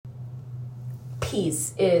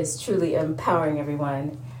Peace is truly empowering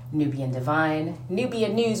everyone. Nubian Divine,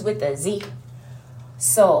 Nubian News with a Z.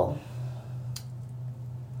 So,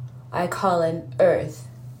 I call in earth,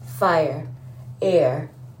 fire,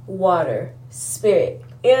 air, water, spirit,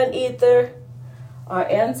 and ether, our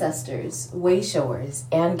ancestors, way showers,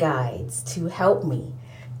 and guides to help me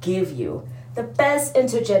give you the best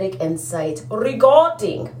energetic insight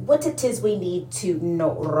regarding what it is we need to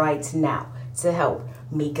know right now to help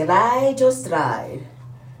me guide your stride.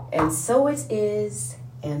 And so it is,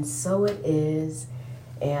 and so it is,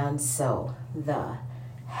 and so the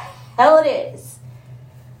hell it is.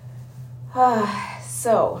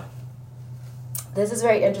 So, this is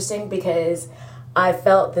very interesting because I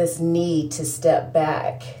felt this need to step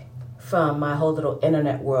back from my whole little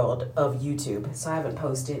internet world of YouTube. So I haven't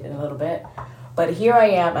posted in a little bit. But here I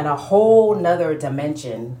am in a whole nother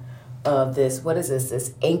dimension of this. What is this?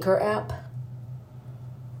 This Anchor app?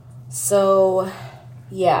 So,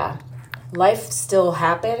 yeah, life still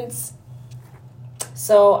happens.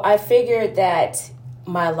 So I figured that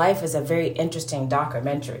my life is a very interesting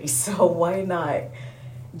documentary. So why not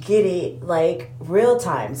get it like real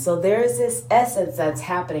time? So there's this essence that's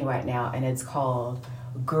happening right now, and it's called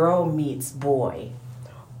Girl Meets Boy.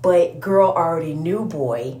 But girl already knew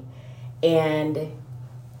boy, and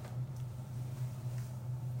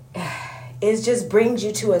it just brings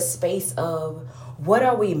you to a space of what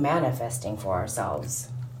are we manifesting for ourselves?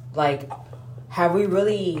 Like, have we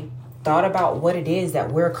really thought about what it is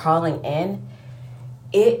that we're calling in?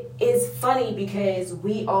 It is funny because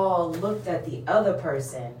we all looked at the other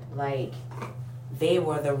person like they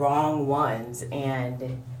were the wrong ones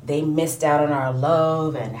and they missed out on our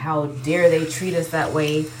love and how dare they treat us that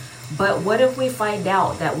way. But what if we find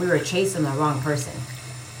out that we were chasing the wrong person?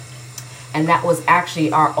 And that was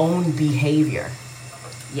actually our own behavior.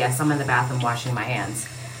 Yes, I'm in the bathroom washing my hands.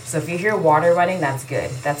 So if you hear water running, that's good.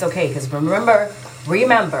 That's okay, because remember,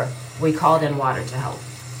 we called in water to help.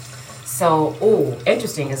 So,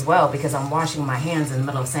 interesting as well, because I'm washing my hands in the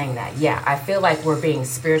middle of saying that. Yeah, I feel like we're being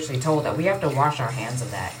spiritually told that we have to wash our hands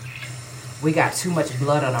of that. We got too much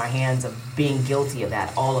blood on our hands of being guilty of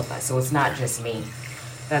that, all of us. So it's not just me.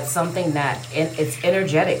 That's something that it's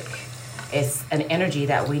energetic. It's an energy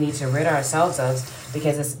that we need to rid ourselves of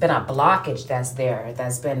because it's been a blockage that's there,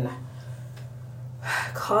 that's been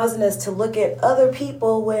causing us to look at other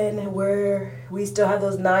people when we still have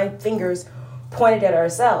those 9 fingers pointed at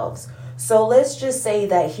ourselves. So let's just say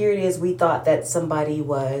that here it is, we thought that somebody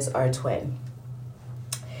was our twin.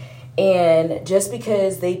 And just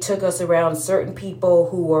because they took us around certain people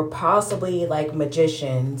who were possibly like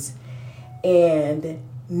magicians and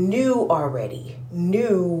knew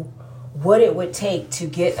what it would take to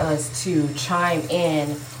get us to chime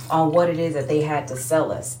in on what it is that they had to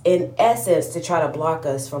sell us. In essence, to try to block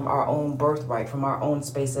us from our own birthright, from our own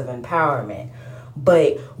space of empowerment.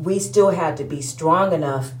 But we still had to be strong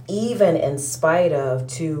enough, even in spite of,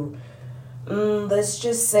 to, let's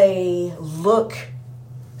just say, look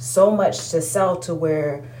so much to self to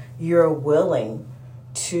where you're willing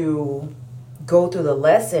to go through the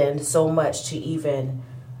lesson so much to even,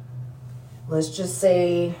 let's just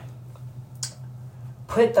say,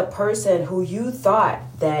 put the person who you thought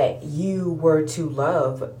that you were to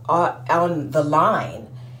love on the line.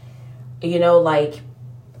 You know, like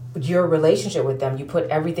your relationship with them, you put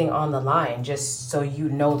everything on the line just so you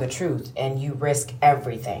know the truth, and you risk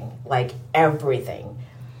everything, like everything.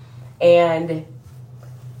 And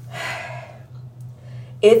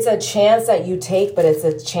it's a chance that you take, but it's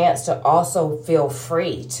a chance to also feel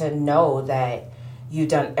free to know that you've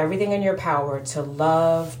done everything in your power to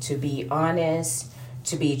love, to be honest,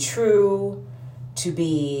 to be true, to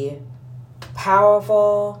be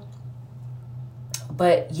powerful,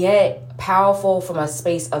 but yet powerful from a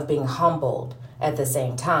space of being humbled at the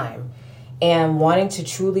same time, and wanting to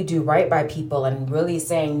truly do right by people and really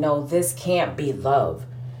saying, no, this can't be love.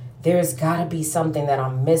 There's got to be something that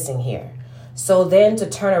I'm missing here. So then to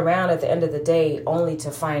turn around at the end of the day only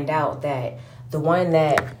to find out that the one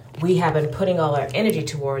that we have been putting all our energy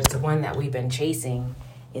towards, the one that we've been chasing,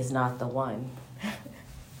 is not the one.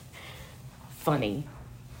 Funny.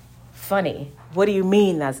 What do you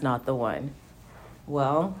mean that's not the one?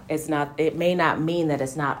 Well, it's not. It may not mean that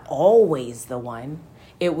it's not always the one.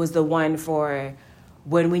 It was the one for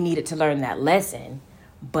when we needed to learn that lesson.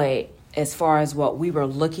 But as far as what we were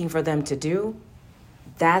looking for them to do,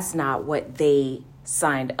 that's not what they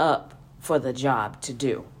signed up for the job to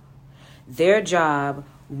do. Their job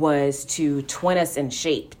was to twin us in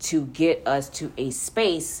shape, to get us to a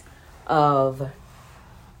space of,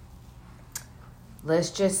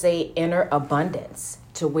 let's just say, inner abundance,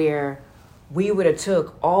 to where we would have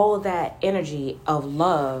took all that energy of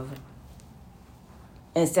love,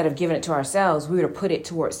 instead of giving it to ourselves, we would have put it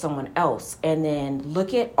towards someone else. And then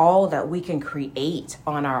look at all that we can create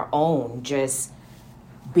on our own, just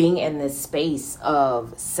being in this space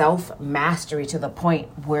of self-mastery to the point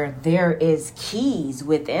where there is keys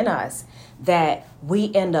within us that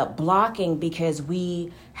we end up blocking because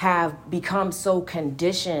we have become so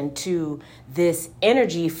conditioned to this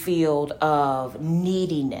energy field of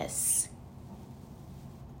neediness,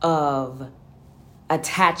 of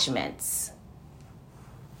attachments,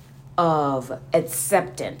 of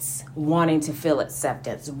acceptance, wanting to feel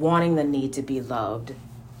acceptance, wanting the need to be loved,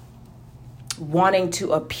 wanting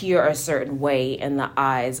to appear a certain way in the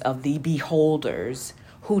eyes of the beholders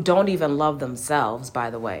who don't even love themselves, by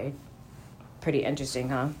the way. Pretty interesting,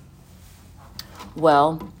 huh?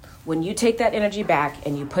 Well, when you take that energy back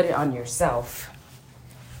and you put it on yourself,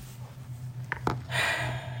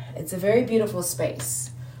 it's a very beautiful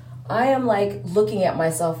space. I am like looking at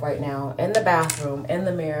myself right now in the bathroom, in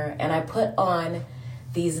the mirror, and I put on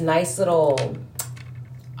these nice little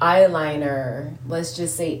eyeliner, let's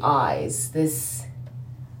just say eyes, this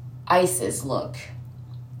Isis look,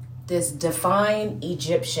 this divine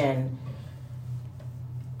Egyptian,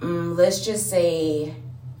 let's just say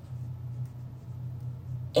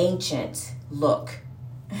ancient look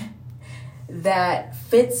that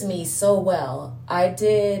fits me so well. I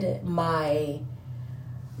did my,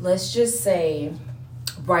 let's just say,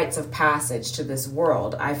 rites of passage to this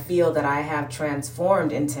world. I feel that I have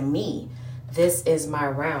transformed into me. This is my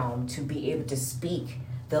realm to be able to speak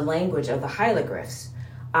the language of the hieroglyphs.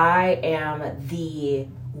 I am the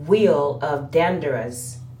wheel of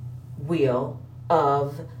Dandara's wheel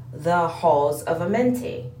of the halls of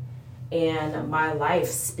Amenti. And my life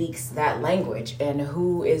speaks that language. And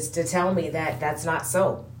who is to tell me that that's not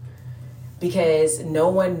so? Because no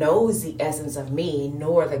one knows the essence of me,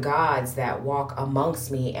 nor the gods that walk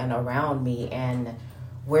amongst me and around me, and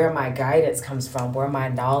where my guidance comes from, where my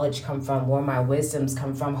knowledge comes from, where my wisdoms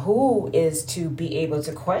come from. Who is to be able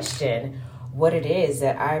to question what it is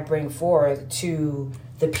that I bring forth to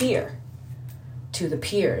the peer, to the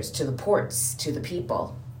peers, to the ports, to the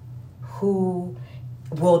people? Who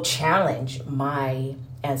will challenge my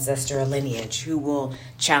ancestral lineage? Who will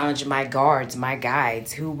challenge my guards, my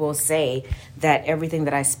guides? Who will say that everything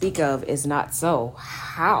that I speak of is not so?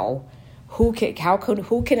 How? Who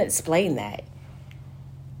can explain that?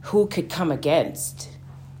 Who could come against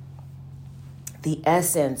the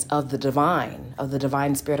essence of the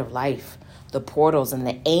divine spirit of life, the portals and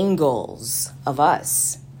the angles of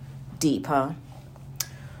us? Deep, huh?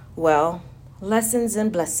 Well, lessons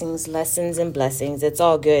and blessings. It's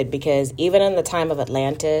all good, because even in the time of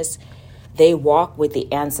Atlantis, they walk with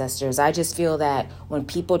the ancestors. I just feel that when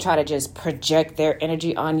people try to just project their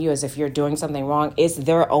energy on you as if you're doing something wrong, it's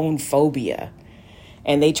their own phobia.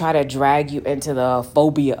 And they try to drag you into the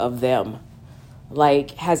phobia of them.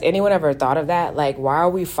 Like, has anyone ever thought of that? Like, why are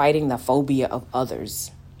we fighting the phobia of others?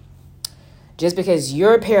 Just because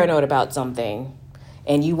you're paranoid about something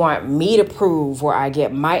and you want me to prove where I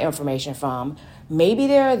get my information from, maybe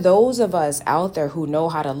there are those of us out there who know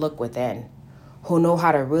how to look within, who know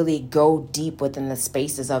how to really go deep within the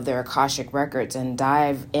spaces of their Akashic records and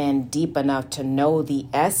dive in deep enough to know the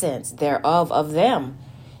essence thereof of them,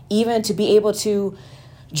 even to be able to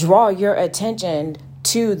draw your attention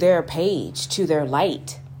to their page, to their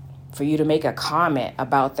light, for you to make a comment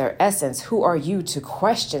about their essence. Who are you to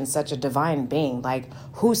question such a divine being? Like,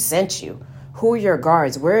 who sent you? Who are your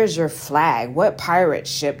guards? Where is your flag? What pirate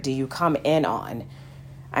ship do you come in on?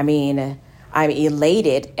 I mean, I'm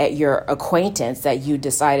elated at your acquaintance that you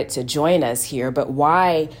decided to join us here, but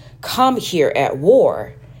why come here at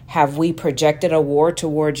war? Have we projected a war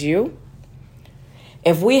towards you?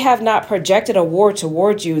 If we have not projected a war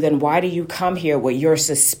towards you, then why do you come here with your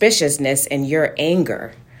suspiciousness and your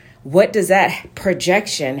anger? What does that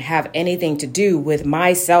projection have anything to do with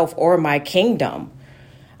myself or my kingdom?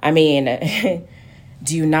 I mean,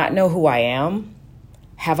 do you not know who I am?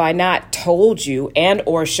 Have I not told you and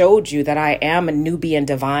or showed you that I am a Nubian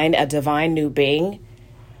divine, a divine new being?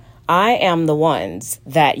 I am the ones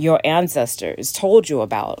that your ancestors told you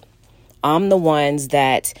about. I'm the ones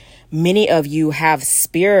that many of you have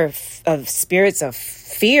spirits of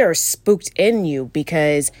fear spooked in you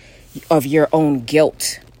because of your own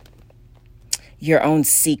guilt, your own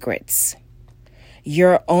secrets,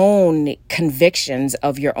 your own convictions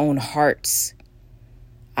of your own hearts.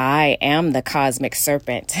 I am the cosmic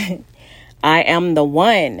serpent. I am the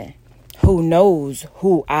one who knows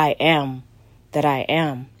who I am, that I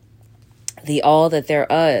am. The all that there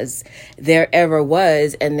is, there ever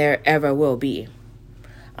was, and there ever will be.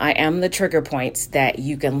 I am the trigger points that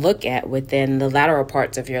you can look at within the lateral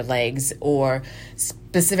parts of your legs or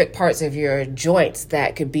specific parts of your joints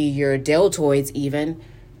that could be your deltoids even,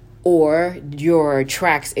 or your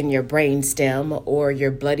tracks in your brain stem, or your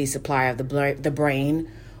bloody supply of the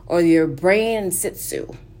brain, or your brain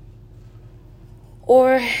sitsu,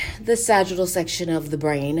 or the sagittal section of the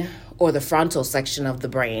brain, or the frontal section of the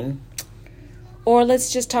brain. Or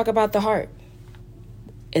let's just talk about the heart.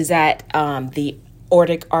 Is that the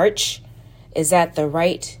aortic arch? Is that the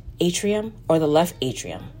right atrium or the left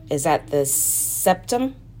atrium? Is that the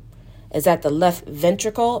septum? Is that the left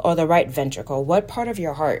ventricle or the right ventricle? What part of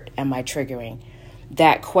your heart am I triggering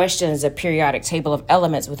that questions the periodic table of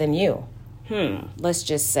elements within you? Let's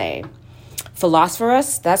just say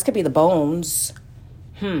phosphorus, that could be the bones.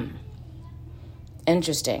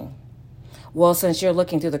 Interesting. Well, since you're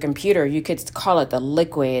looking through the computer, you could call it the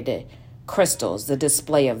liquid crystals, the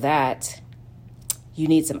display of that. You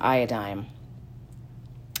need some iodine.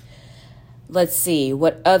 Let's see,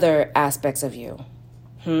 what other aspects of you?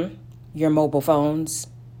 Your mobile phones,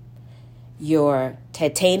 your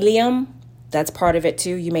titanium, that's part of it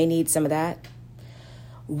too. You may need some of that.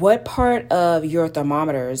 What part of your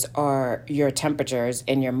thermometers are your temperatures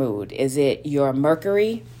and your mood? Is it your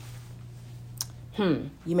mercury?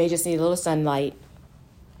 You may just need a little sunlight.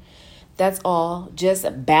 That's all.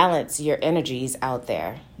 Just balance your energies out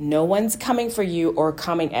there. No one's coming for you or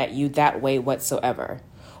coming at you that way whatsoever.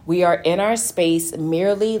 We are in our space,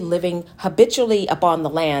 merely living habitually upon the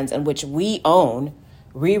lands in which we own,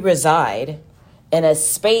 we reside, in a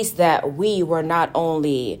space that we were not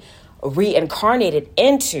only reincarnated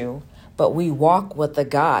into, but we walk with the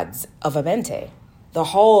gods of Amenti, the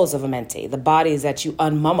halls of Amenti, the bodies that you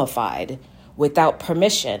unmummified without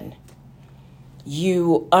permission.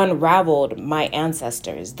 You unraveled my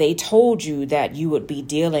ancestors. They told you that you would be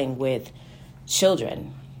dealing with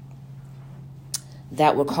children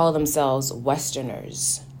that would call themselves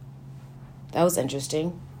Westerners. That was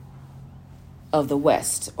interesting. Of the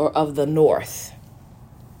West or of the North.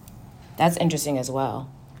 That's interesting as well.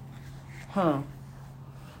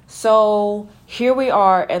 So here we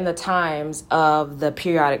are in the times of the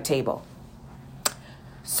periodic table.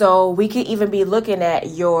 So we could even be looking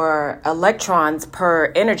at your electrons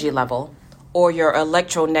per energy level, or your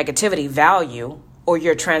electronegativity value, or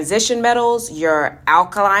your transition metals, your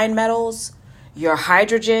alkaline metals, your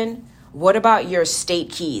hydrogen. What about your state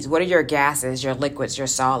keys? What are your gases, your liquids, your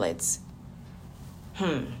solids?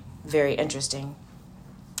 Very interesting.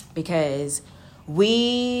 Because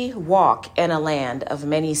we walk in a land of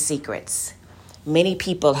many secrets. Many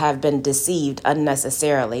people have been deceived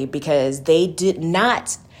unnecessarily because they did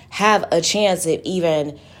not have a chance of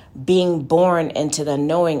even being born into the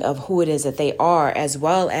knowing of who it is that they are, as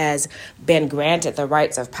well as been granted the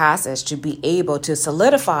rites of passage to be able to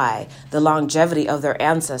solidify the longevity of their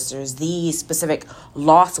ancestors. These specific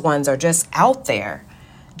lost ones are just out there,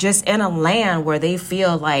 just in a land where they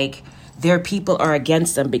feel like their people are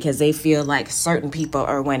against them because they feel like certain people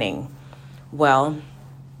are winning. Well,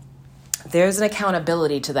 there's an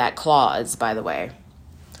accountability to that clause, by the way.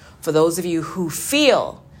 For those of you who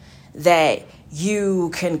feel that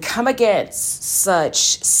you can come against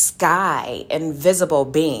such sky invisible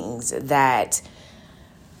beings that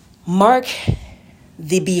mark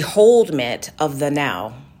the beholdment of the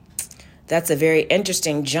now, that's a very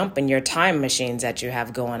interesting jump in your time machines that you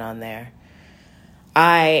have going on there.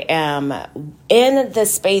 I am in the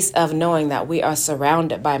space of knowing that we are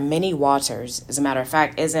surrounded by many waters. As a matter of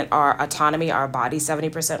fact, isn't our autonomy, our body,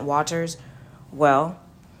 70% waters? Well,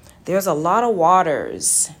 there's a lot of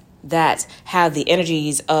waters that have the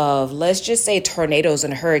energies of, let's just say, tornadoes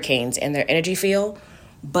and hurricanes in their energy field.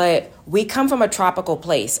 But we come from a tropical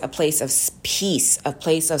place, a place of peace, a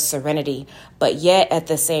place of serenity, but yet at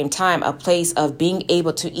the same time, a place of being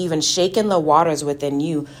able to even shake in the waters within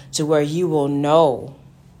you to where you will know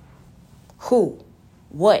who,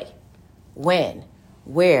 what, when,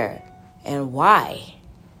 where, and why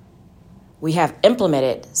we have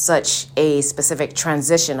implemented such a specific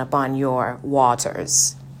transition upon your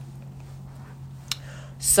waters.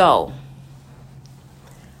 So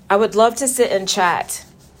I would love to sit and chat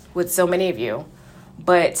with so many of you,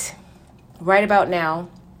 but right about now,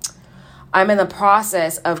 I'm in the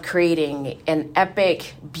process of creating an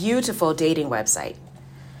epic, beautiful dating website.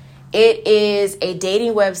 It is a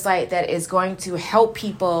dating website that is going to help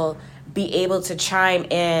people be able to chime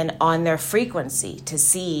in on their frequency to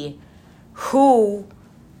see who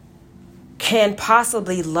can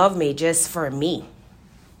possibly love me just for me,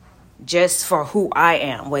 just for who I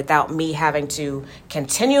am, without me having to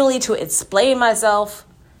continually to explain myself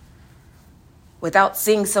without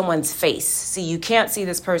seeing someone's face. See, you can't see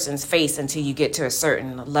this person's face until you get to a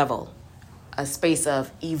certain level, a space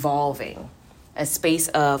of evolving, a space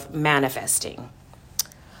of manifesting.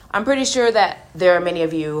 I'm pretty sure that there are many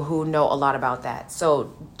of you who know a lot about that.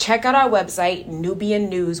 So check out our website,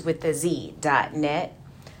 nubiannewswithaz.net.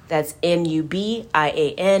 That's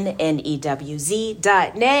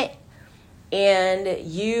NUBIANNEWZ.net. And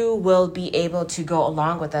you will be able to go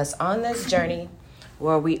along with us on this journey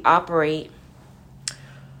where we operate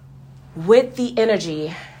with the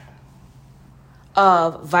energy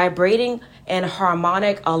of vibrating in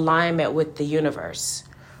harmonic alignment with the universe,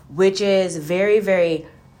 which is very, very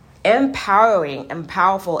empowering and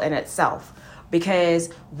powerful in itself. Because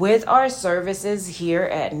with our services here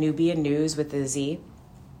at Nubian News with the Z,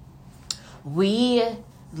 we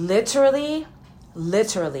literally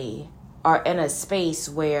are in a space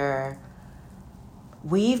where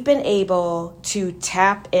we've been able to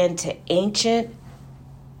tap into ancient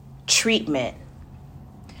treatment.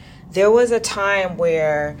 There was a time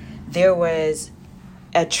where there was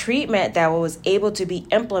a treatment that was able to be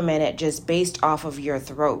implemented just based off of your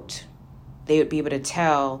throat. They would be able to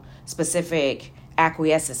tell specific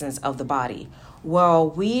acquiescence of the body. Well,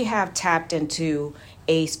 we have tapped into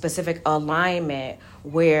a specific alignment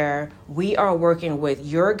where we are working with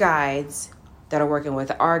your guides that are working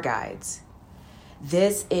with our guides.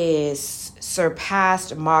 This is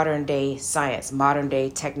surpassed modern day science, modern day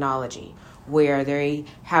technology, where there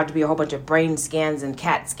have to be a whole bunch of brain scans and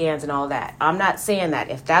CAT scans and all that. I'm not saying that.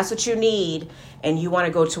 If that's what you need and you want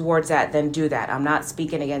to go towards that, then do that. I'm not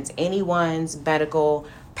speaking against anyone's medical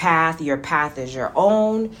path. Your path is your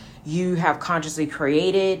own. You have consciously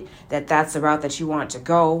created that that's the route that you want to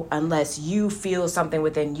go, unless you feel something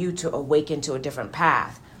within you to awaken to a different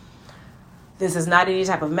path. This is not any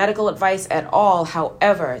type of medical advice at all.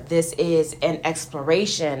 However, this is an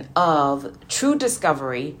exploration of true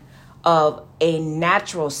discovery of a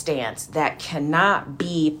natural stance that cannot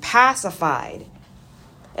be pacified,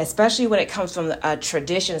 especially when it comes from a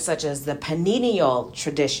tradition such as the Pineal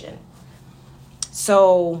tradition.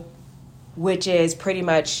 So, which is pretty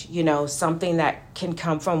much, something that can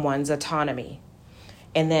come from one's autonomy.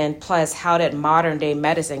 And then plus, how did modern day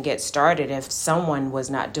medicine get started if someone was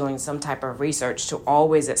not doing some type of research to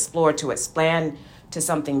always explore, to expand to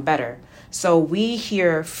something better? So we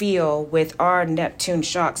here feel with our Neptune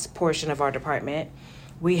Shocks portion of our department,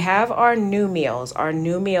 we have our new meals. Our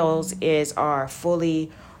new meals is our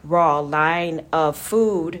fully raw line of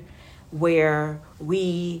food where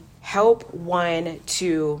we help one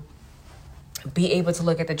to be able to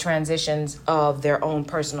look at the transitions of their own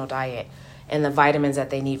personal diet and the vitamins that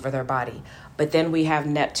they need for their body. But then we have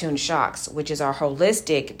Neptune Shocks, which is our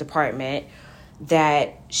holistic department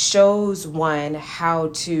that shows one how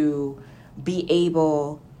to be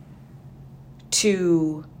able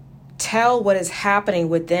to tell what is happening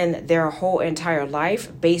within their whole entire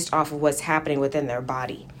life based off of what's happening within their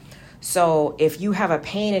body. So if you have a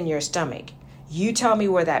pain in your stomach, you tell me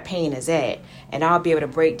where that pain is at, and I'll be able to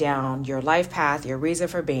break down your life path, your reason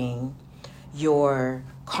for being, your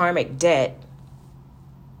karmic debt,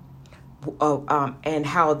 and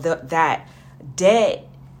how that debt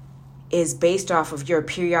is based off of your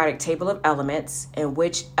periodic table of elements and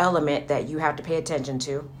which element that you have to pay attention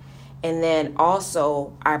to. And then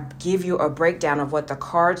also I give you a breakdown of what the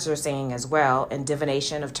cards are saying as well, and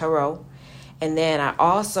divination of tarot. And then I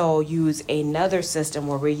also use another system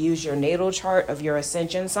where we use your natal chart of your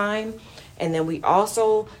ascension sign. And then we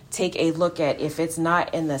also take a look at, if it's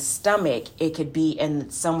not in the stomach, it could be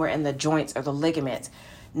in somewhere in the joints or the ligaments.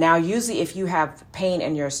 Now, usually if you have pain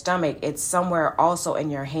in your stomach, it's somewhere also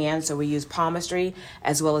in your hand. So we use palmistry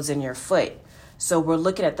as well as in your foot. So we're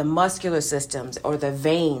looking at the muscular systems or the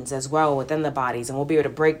veins as well within the bodies. And we'll be able to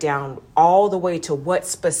break down all the way to what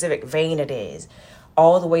specific vein it is,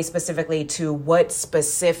 all the way specifically to what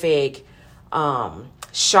specific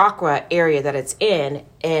chakra area that it's in.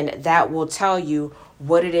 And that will tell you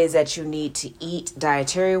what it is that you need to eat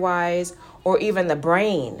dietary wise, or even the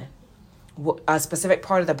brain, a specific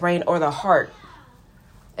part of the brain or the heart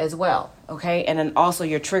as well. Okay. And then also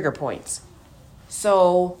your trigger points.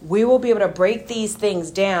 So we will be able to break these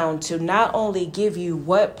things down to not only give you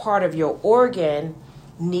what part of your organ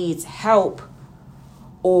needs help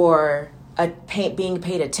or being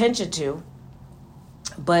paid attention to,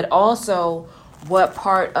 but also what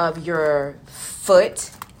part of your foot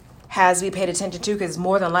has to be paid attention to, because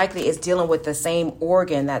more than likely it's dealing with the same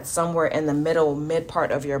organ that's somewhere in the mid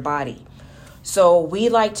part of your body. So we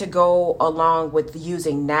like to go along with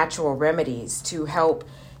using natural remedies to help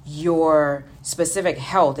your specific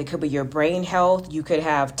health. It could be your brain health. You could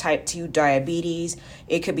have type 2 diabetes.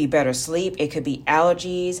 It could be better sleep. It could be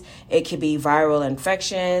allergies. It could be viral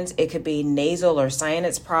infections. It could be nasal or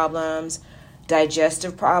sinus problems,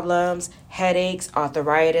 digestive problems, headaches,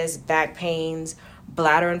 arthritis, back pains,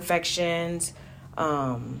 bladder infections,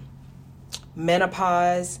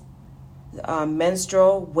 menopause,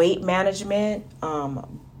 menstrual, weight management,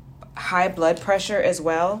 high blood pressure as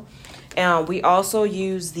well. We also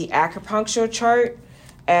use the acupuncture chart,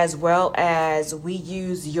 as well as we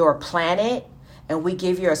use your planet, and we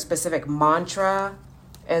give you a specific mantra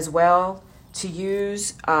as well to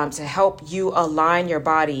use to help you align your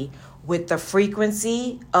body with the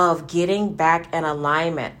frequency of getting back in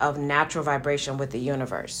alignment of natural vibration with the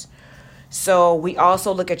universe. So we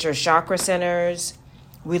also look at your chakra centers.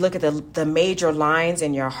 We look at the major lines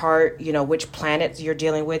in your heart, which planets you're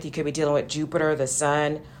dealing with. You could be dealing with Jupiter, the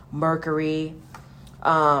sun, Mercury.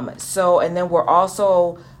 And then we're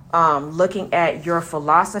also looking at your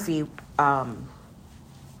philosophy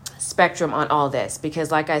spectrum on all this,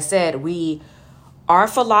 because like I said, our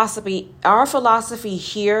philosophy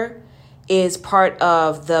here is part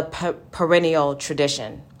of the perennial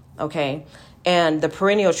tradition. Okay. And the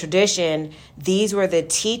perennial tradition, these were the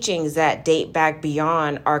teachings that date back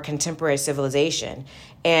beyond our contemporary civilization.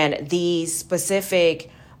 And these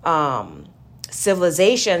specific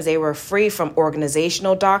civilizations, they were free from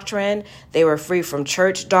organizational doctrine. They were free from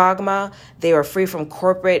church dogma. They were free from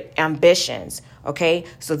corporate ambitions. Okay,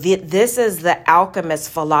 so this is the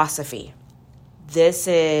alchemist philosophy. This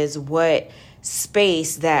is what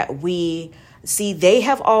space that we see. They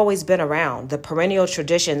have always been around. The perennial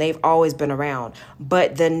tradition, they've always been around.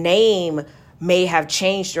 But the name may have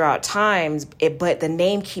changed throughout times, but the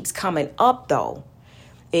name keeps coming up, though.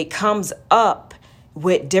 It comes up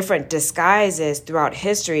with different disguises throughout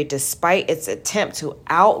history. Despite its attempt to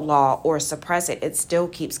outlaw or suppress it, it still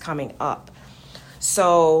keeps coming up.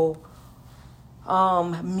 So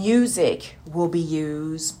music will be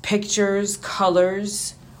used, pictures,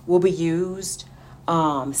 colors will be used,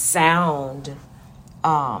 sound,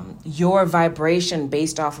 your vibration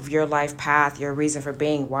based off of your life path, your reason for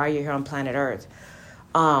being, why you're here on planet Earth,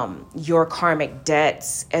 your karmic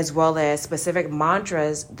debts, as well as specific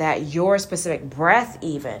mantras that your specific breath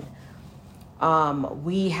even.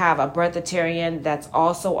 We have a breatharian that's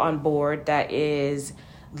also on board that is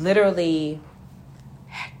literally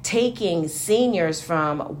taking seniors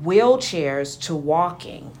from wheelchairs to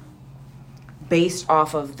walking based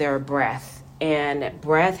off of their breath. And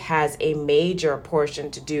breath has a major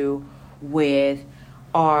portion to do with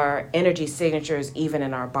our energy signatures, even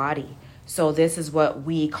in our body. So this is what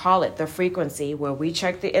we call it, the frequency, where we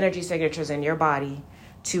check the energy signatures in your body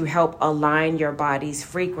to help align your body's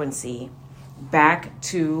frequency back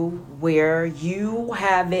to where you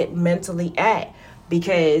have it mentally at.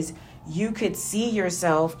 Because you could see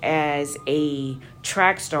yourself as a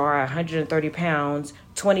track star, 130 pounds,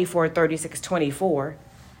 24, 36, 24.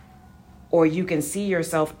 Or you can see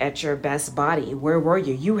yourself at your best body. Where were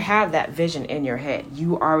you? You have that vision in your head.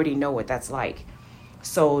 You already know what that's like.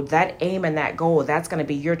 So that aim and that goal, that's going to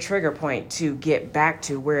be your trigger point to get back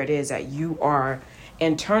to where it is that you are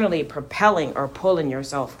internally propelling or pulling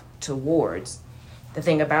yourself towards. The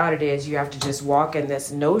thing about it is you have to just walk in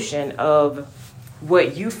this notion of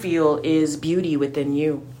what you feel is beauty within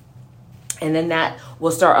you. And then that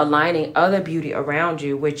will start aligning other beauty around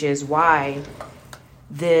you, which is why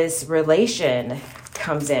this relation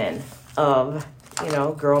comes in of,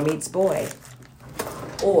 girl meets boy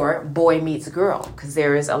or boy meets girl, because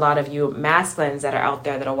there is a lot of you masculines that are out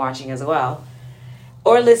there that are watching as well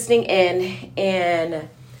or listening in. And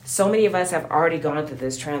so many of us have already gone through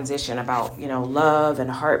this transition about, love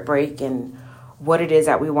and heartbreak and what it is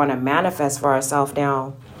that we want to manifest for ourselves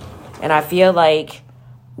now. And I feel like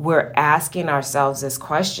we're asking ourselves this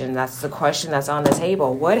question. That's the question that's on the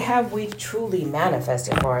table. What have we truly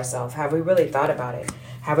manifested for ourselves? Have we really thought about it?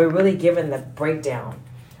 Have we really given the breakdown?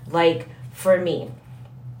 Like for me,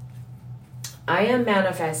 I am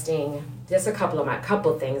manifesting just a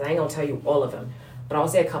couple things. I ain't gonna tell you all of them, but I'll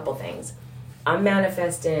say a couple things. I'm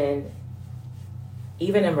manifesting,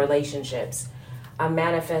 even in relationships, I'm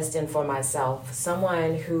manifesting for myself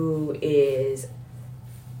someone who is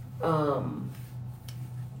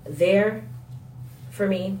there for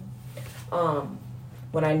me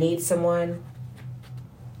when I need someone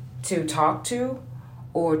to talk to,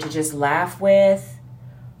 or to just laugh with,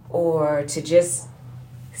 or to just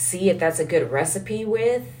see if that's a good recipe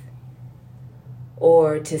with,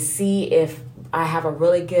 or to see if I have a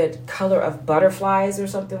really good color of butterflies or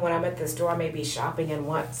something when I'm at the store. I may be shopping and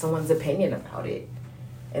want someone's opinion about it.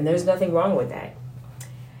 And there's nothing wrong with that.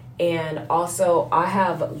 And also, I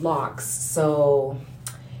have locks. So,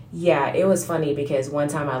 yeah, it was funny because one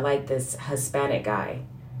time I liked this Hispanic guy.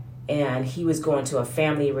 And he was going to a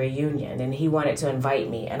family reunion. And he wanted to invite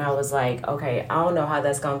me. And I was like, okay, I don't know how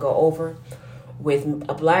that's going to go over with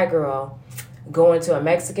a black girl going to a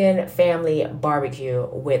Mexican family barbecue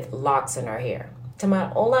with locks in her hair. To my,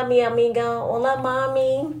 hola mi amiga, hola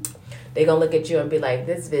mami. They gonna look at you and be like,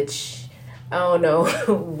 this bitch, I don't know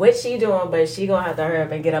what she doing, but she gonna have to hurry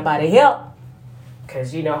up and get up out of here.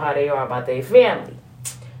 Because you know how they are about their family.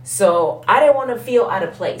 So I didn't want to feel out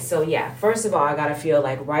of place. So yeah, first of all, I gotta feel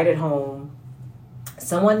like right at home.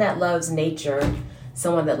 Someone that loves nature,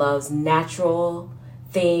 someone that loves natural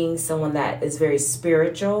things, someone that is very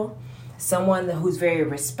spiritual, someone who's very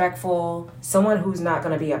respectful, someone who's not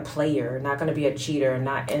going to be a player, not going to be a cheater,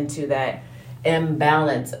 not into that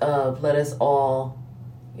imbalance of let us all,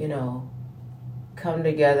 come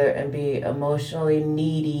together and be emotionally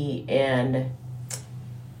needy and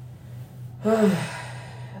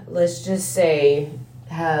let's just say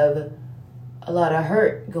have a lot of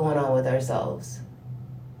hurt going on with ourselves.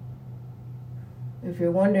 If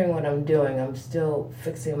you're wondering what I'm doing, I'm still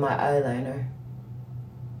fixing my eyeliner.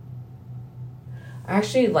 I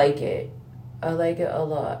actually like it. I like it a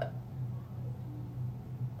lot.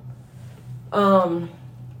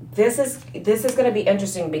 This is going to be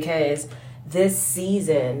interesting because this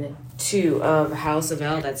season 2 of House of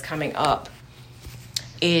L that's coming up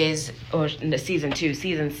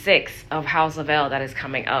season 6 of House of L that is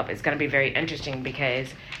coming up. It's going to be very interesting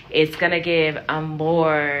because it's going to give a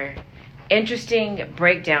more interesting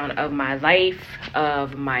breakdown of my life,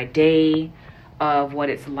 of my day, of what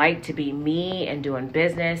it's like to be me and doing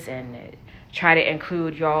business, and try to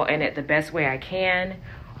include y'all in it the best way I can.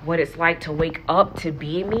 What it's like to wake up to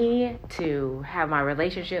be me, to have my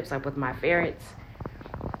relationships like with my ferrets,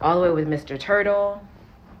 all the way with Mr. Turtle.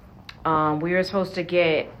 We were supposed to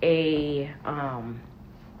get a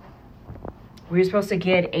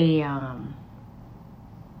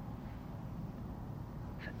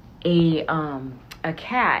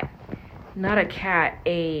cat, not a cat,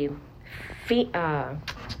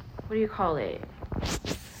 what do you call it?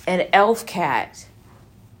 An elf cat.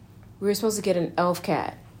 We were supposed to get an elf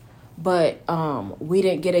cat, but we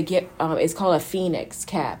didn't get it's called a phoenix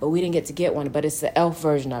cat, but we didn't get to get one, but it's the elf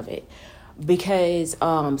version of it because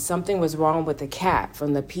something was wrong with the cat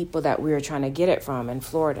from the people that we were trying to get it from in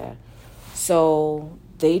Florida. So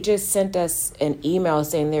they just sent us an email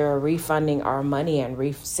saying they were refunding our money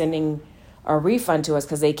and sending a refund to us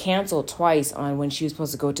because they canceled twice on when she was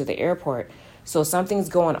supposed to go to the airport. So something's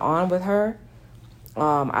going on with her.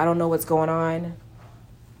 I don't know what's going on.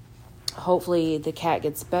 Hopefully the cat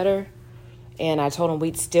gets better. And I told them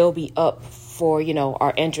we'd still be up for,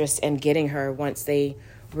 our interest in getting her once they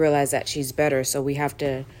realize that she's better. So we have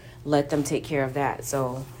to let them take care of that.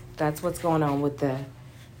 So that's what's going on with the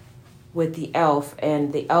elf.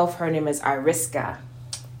 And the elf, her name is Iriska.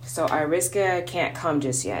 So Iriska can't come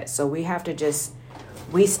just yet. So we have to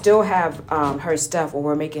we still have her stuff where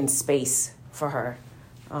we're making space for her,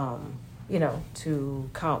 to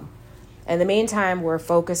come. In the meantime, we're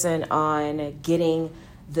focusing on getting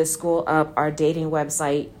the school up. Our dating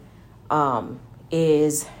website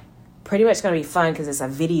is pretty much going to be fun because it's a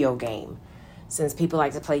video game. Since people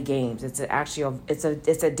like to play games, it's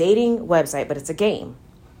a dating website, but it's a game.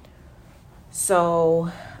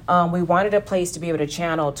 So we wanted a place to be able to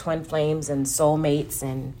channel twin flames and soulmates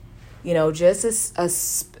and, just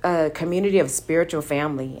a community of spiritual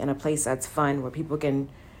family and a place that's fun where people can,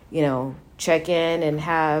 check in and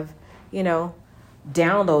have,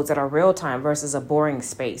 downloads that are real time versus a boring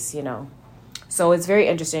space, So it's very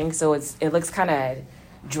interesting. So it looks kind of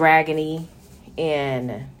dragony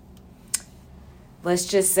and let's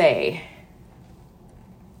just say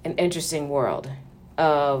an interesting world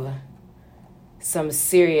of some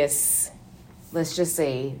serious, let's just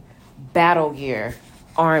say, battle gear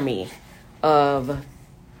army of,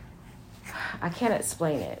 I can't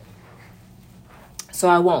explain it. So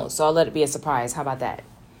I won't. So I'll let it be a surprise. How about that?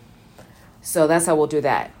 So that's how we'll do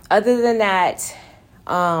that. Other than that,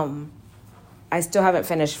 I still haven't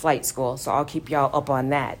finished flight school, so I'll keep y'all up on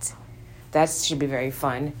that. That should be very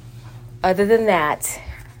fun. Other than that,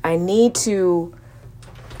 I need to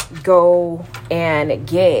go and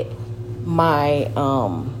get my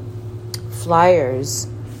flyers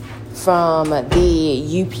from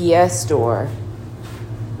the UPS store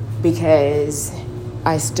because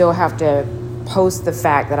I still have to post the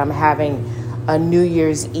fact that I'm having a New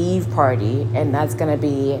Year's Eve party, and that's going to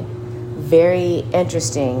be very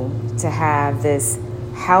interesting to have this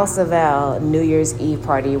House of L New Year's Eve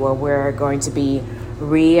party where we're going to be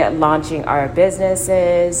relaunching our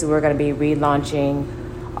businesses. We're going to be relaunching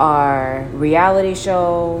our reality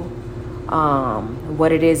show,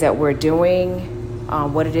 what it is that we're doing,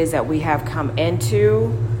 what it is that we have come into,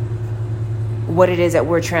 what it is that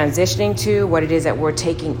we're transitioning to, what it is that we're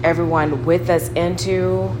taking everyone with us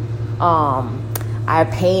into. I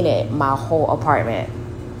painted my whole apartment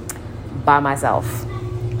by myself.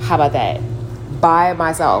 How about that? By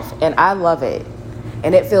myself. And I love it.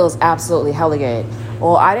 And it feels absolutely hella good.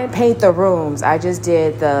 Well, I didn't paint the rooms. I just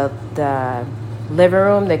did the living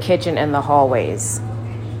room, the kitchen, and the hallways.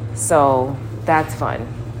 So that's fun.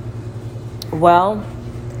 Well,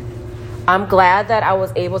 I'm glad that I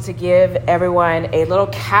was able to give everyone a little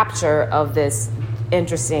capture of this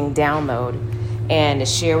interesting download and to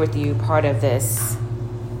share with you part of this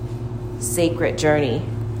sacred journey.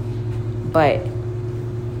 But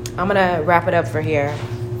I'm going to wrap it up for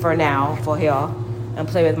now, for y'all, and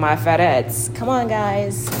play with my fedettes. Come on,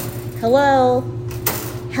 guys. Hello.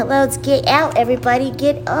 Let's get out, everybody.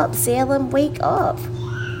 Get up, Salem. Wake up.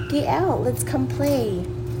 Get out. Let's come play.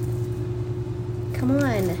 Come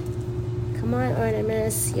on,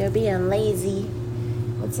 Artemis. You're being lazy.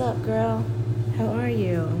 What's up, girl? How are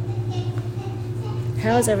you?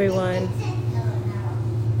 How's everyone?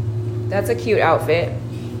 That's a cute outfit.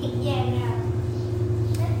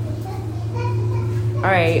 All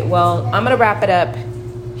right, well, I'm going to wrap it up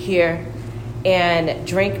here and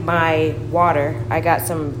drink my water. I got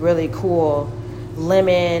some really cool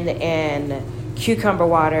lemon and cucumber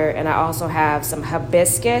water, and I also have some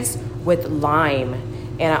hibiscus with lime.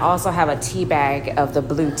 And I also have a tea bag of the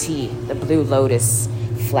blue tea, the Blue Lotus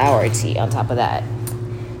flower tea on top of that.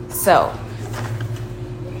 So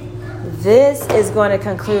this is going to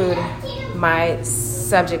conclude my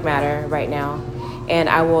subject matter right now. And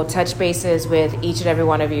I will touch bases with each and every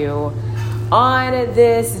one of you on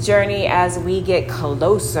this journey as we get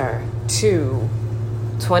closer to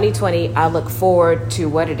 2020. I look forward to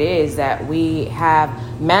what it is that we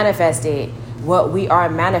have manifested, what we are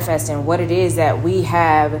manifesting, what it is that we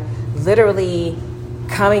have literally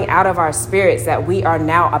coming out of our spirits that we are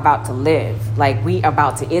now about to live. Like we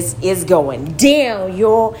about to, it's going down,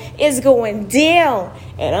 y'all. It's going down.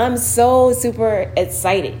 And I'm so super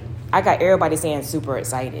excited. I got everybody saying super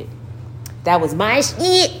excited. That was my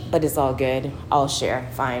shit, but it's all good. I'll share.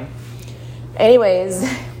 Fine. Anyways,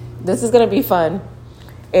 this is going to be fun.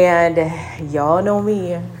 And y'all know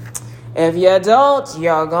me. If you don't,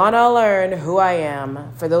 you're going to learn who I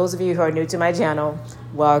am. For those of you who are new to my channel,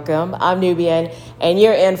 welcome. I'm Nubian, and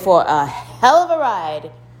you're in for a hell of a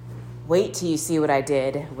ride. Wait till you see what I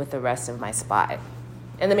did with the rest of my spot.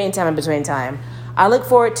 In the meantime, in between time, I look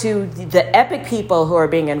forward to the epic people who are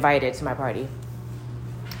being invited to my party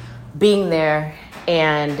being there,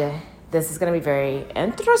 and this is going to be very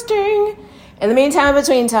interesting. In the meantime, in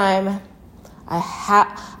between time,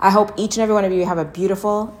 I hope each and every one of you have a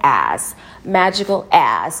beautiful ass, magical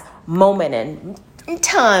ass moment in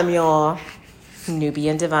time, y'all.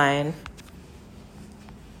 Nubian Divine.